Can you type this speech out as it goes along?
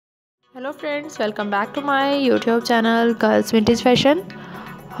Hello friends, welcome back to my YouTube channel Girls Vintage Fashion.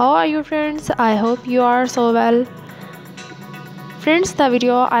 How are you friends? I hope you are so well. Friends, the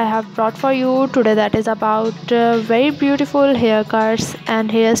video I have brought for you today that is about very beautiful haircuts and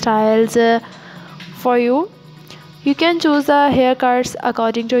hairstyles for you. You can choose the haircuts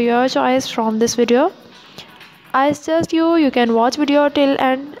according to your choice from this video. I suggest you can watch video till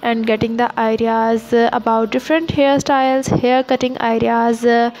end and getting the ideas about different hairstyles, hair cutting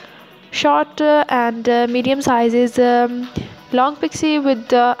ideas, short and medium sizes, long pixie with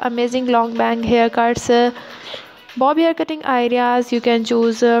the amazing long bang haircuts, bob hair cutting ideas you can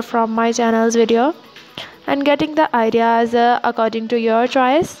choose from my channel's video and getting the ideas according to your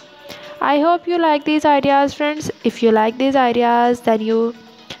choice. I hope you like these ideas friends. If you like these ideas, then you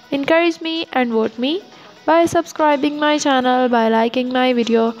encourage me and vote me by subscribing my channel, by liking my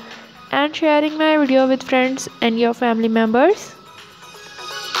video and sharing my video with friends and your family members.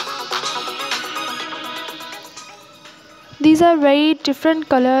 These are very different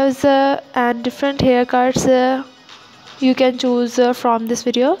colors and different haircuts you can choose from this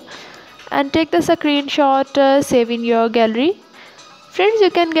video and take the screenshot, save in your gallery. Friends, you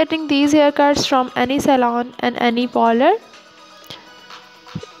can getting these haircuts from any salon and any parlor.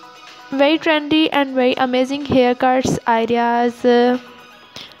 Very trendy and very amazing haircuts ideas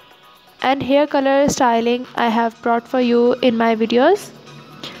and hair color styling I have brought for you in my videos.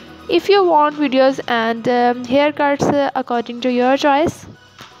 If you want videos and haircuts according to your choice,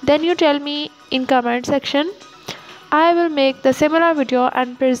 then you tell me in comment section. I will make the similar video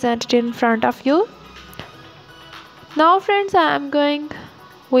and present it in front of you. Now friends,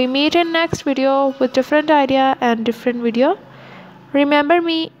 we meet in next video with different idea and different video. Remember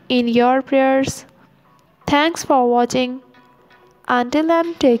me in your prayers. Thanks for watching. Until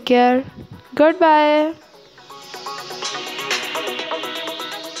then, take care. Goodbye.